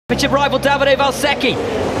championship rival Davide Valsecchi.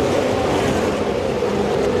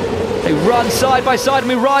 They run side by side and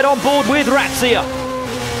we ride on board with Razia.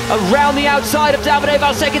 Around the outside of Davide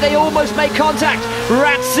Valsecchi, they almost make contact.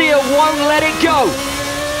 Razia won't let it go.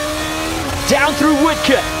 Down through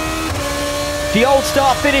Woodcut. The old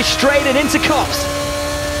start finish straight and into Copse.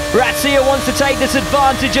 Razia wants to take this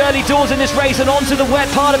advantage early doors in this race and onto the wet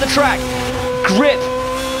part of the track. Grip.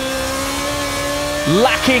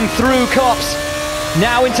 Lacking through Copse.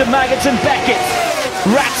 Now into Maggots and Beckett.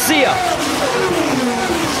 Razia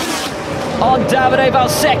on Davide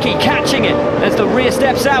Valsecchi, catching it as the rear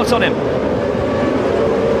steps out on him.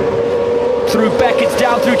 Through Beckett's,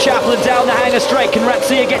 down through Chapel and down the hanger straight. Can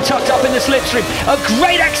Razia get tucked up in the slipstream? A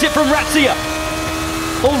great exit from Razia.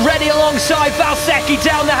 Already alongside Valsecchi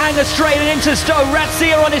down the hanger straight and into Stowe.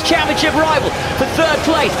 Razia on his championship rival for third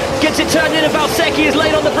place. Gets it turned in and Valsecchi is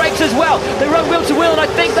late on the brakes as well. They run wheel to wheel and I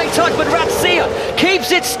think they touch, but Razia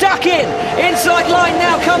keeps it stuck in. Inside line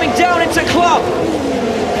now coming down into Club.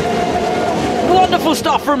 Wonderful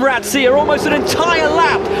stuff from Razia, almost an entire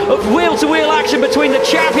lap of wheel-to-wheel action between the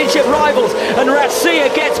championship rivals, and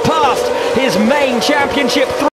Razia gets past his main championship